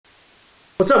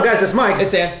What's up, guys? It's Mike. It's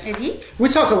Dan. Is he? We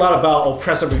talk a lot about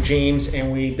oppressive regimes,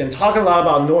 and we've been talking a lot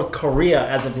about North Korea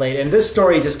as of late, and this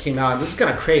story just came out, and this is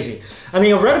kind of crazy. I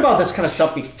mean, I read about this kind of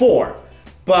stuff before,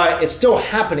 but it's still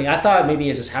happening. I thought maybe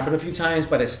it just happened a few times,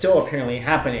 but it's still apparently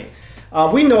happening.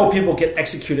 We know people get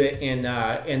executed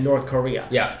in North Korea.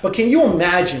 Yeah. But can you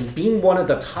imagine being one of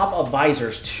the top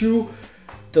advisors to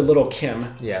the little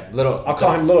Kim? Yeah, I'll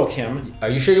call him Little Kim.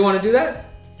 Are you sure you want to do that?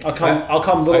 I'll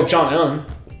call him Little Jong-un.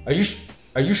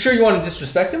 Are you sure you want to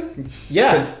disrespect him?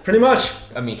 Yeah, pretty much.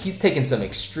 I mean, he's taken some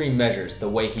extreme measures. The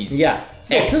way he's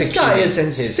This guy is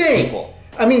insane. People.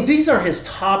 I mean, these are his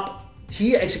top.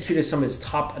 He executed some of his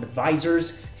top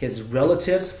advisors, his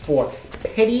relatives, for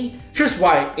petty. Here's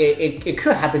why it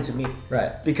could happen to me.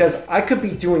 Right. Because I could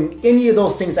be doing any of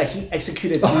those things that he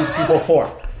executed these people for.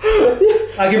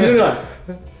 I can be doing that.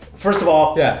 First of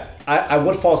all, yeah, I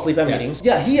would fall asleep at meetings.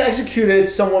 Yeah, he executed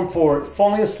someone for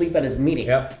falling asleep at his meeting.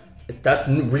 Yep. That's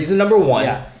reason number one.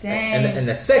 Yeah. Dang. And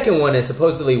the second one is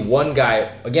supposedly one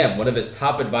guy, again, one of his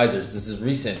top advisors, this is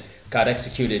recent, got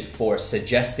executed for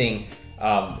suggesting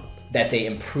that they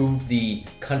improve the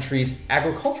country's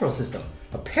agricultural system.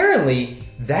 Apparently,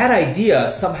 that idea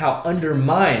somehow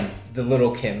undermined the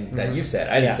Little Kim that you said.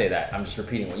 I didn't say that. I'm just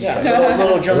repeating what you said.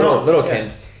 Little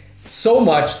Kim. So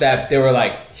much that they were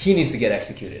like, he needs to get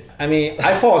executed. I mean,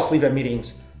 I fall asleep at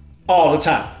meetings all the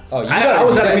time. Oh, I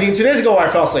was at a meeting 2 days ago where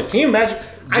I fell asleep. Can you imagine?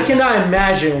 I cannot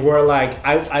imagine where like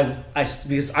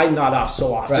because I nod off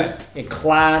so often in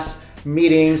class,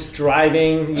 meetings,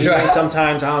 driving,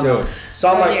 sometimes I don't know. So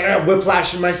I'm like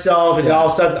whiplashing myself, and all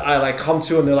of a sudden I like come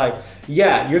to, and they're like,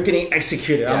 "Yeah, you're getting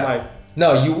executed." I'm like,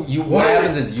 "No, you. What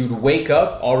happens is you'd wake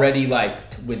up already like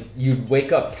you'd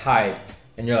wake up tired."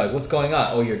 And you're like, what's going on?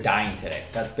 Oh, you're dying today.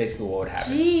 That's basically what would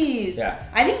happen. Jeez. Yeah.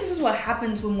 I think this is what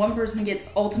happens when one person gets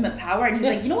ultimate power and he's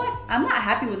like, you know what? I'm not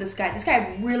happy with this guy. This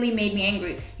guy really made me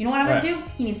angry. You know what I'm going to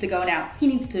do? He needs to go now. He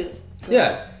needs to go.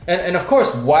 Yeah. And of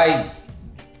course, why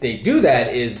they do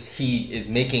that is he's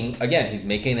making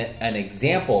an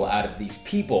example out of these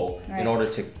people in order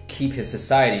to keep his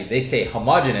society. They say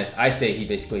homogenous. I say he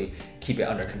basically keep it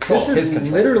under control. This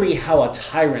is literally how a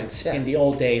tyrant in the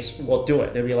old days will do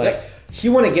it. They'll be like, he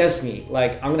went against me,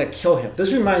 like, I'm gonna kill him.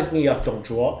 This reminds me of Dong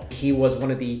Zhuo. He was one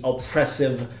of the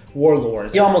oppressive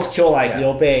warlords. He almost killed like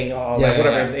Liu Bei or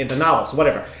whatever in the novels,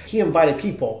 whatever. He invited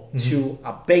people to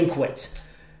a banquet,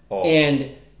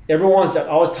 and all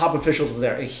his top officials were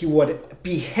there, and he would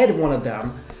behead one of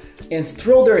them and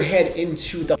throw their head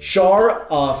into the jar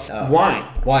of wine.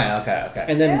 Wine, okay.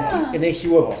 And then he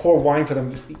would pour wine for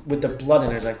them with the blood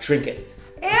in it, like drink it.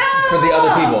 For the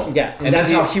other people. Yeah, and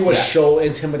that's how he would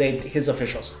intimidate his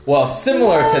officials. Well,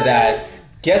 similar to that,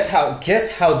 guess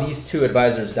how these two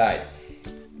advisors died?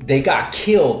 They got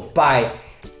killed by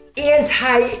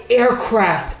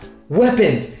anti-aircraft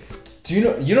weapons. You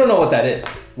don't know what that is.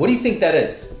 What do you think that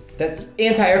is? That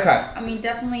anti-aircraft. I mean,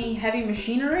 definitely heavy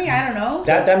machinery. I don't know.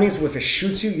 That means if it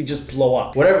shoots you, you just blow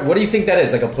up. Whatever. What do you think that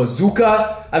is? Like a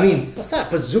bazooka? I mean, it's not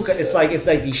bazooka. It's like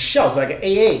these shells, like an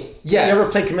AA. Yeah. You ever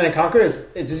play Command and Conquer?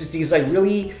 It's just these like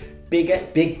really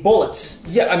big bullets.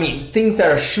 Yeah, I mean things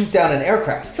that are shoot down an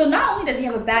aircraft. So not only does he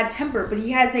have a bad temper, but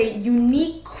he has a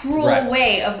unique, cruel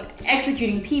way of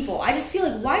executing people. I just feel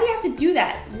like, why do you have to do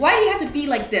that? Why do you have to be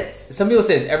like this? Some people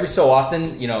say every so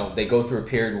often, they go through a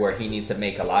period where he needs to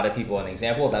make a lot of people an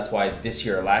example. That's why this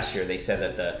year or last year they said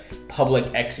that the public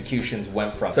executions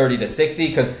went from 30 to 60.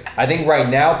 Because I think right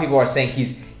now people are saying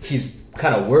he's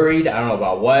kind of worried. I don't know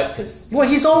about what, because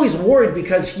he's always worried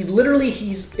because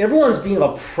everyone's being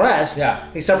oppressed,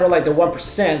 except for like the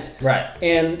 1%, right?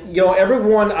 And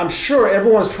I'm sure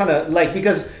everyone's trying to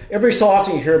because every so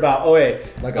often you hear about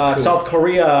South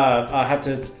Korea have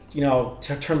to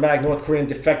turn back North Korean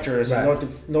defectors and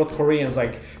North Koreans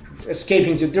like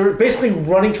escaping they're basically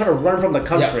trying to run from the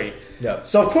country. Yep.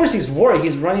 So of course he's worried.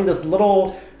 He's running this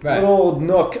little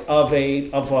nook of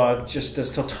just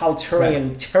this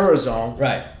totalitarian terror zone.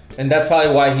 Right. And that's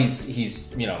probably why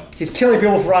he's killing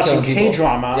people for watching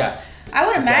K-drama. Yeah. I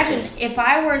would imagine if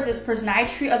I were this person, I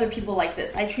treat other people like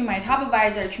this. I treat my top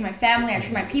advisor, I treat my family, I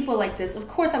treat my people like this. Of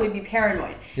course I would be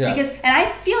paranoid. Yeah. And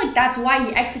I feel like that's why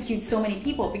he executes so many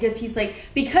people, because he's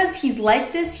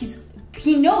like this,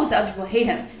 he knows that other people hate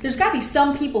him. There's got to be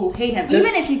some people who hate him,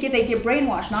 even if they get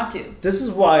brainwashed not to. This is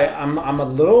why I'm a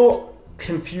little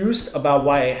confused about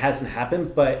why it hasn't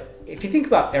happened. But if you think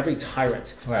about every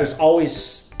tyrant, there's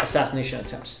always assassination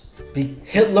attempts.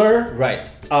 Hitler, Right.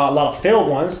 a lot of failed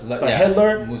ones, but yeah.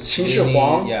 Hitler, Mussolini, Qin Shi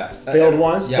Huang, yeah. failed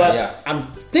ones. Yeah, but yeah.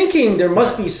 I'm thinking there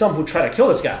must be some who try to kill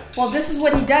this guy. Well, this is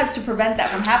what he does to prevent that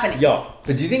from happening. Yo,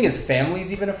 But do you think his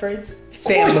family's even afraid? of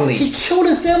course, he killed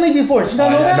his family before. Did you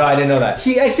not know that? No, I didn't know that.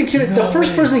 He executed the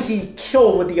first person he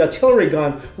killed with the artillery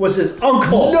gun was his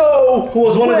uncle. No who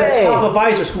was one of his way. top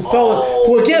advisors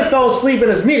who again fell asleep in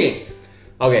his meeting.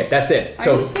 Okay, that's it. Are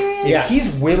So you serious? if Yeah.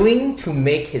 he's willing to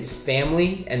make his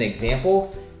family an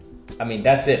example, I mean,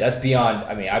 that's it. That's beyond.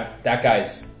 I mean, that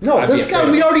guy's. No, I'd be this guy, afraid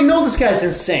of we him. already know this guy's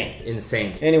insane.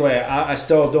 Insane. Anyway, I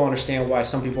still don't understand why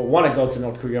some people want to go to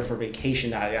North Korea for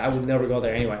vacation. I would never go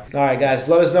there anyway. All right, guys,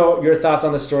 let us know your thoughts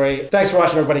on the story. Thanks for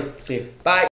watching, everybody. See you. Bye.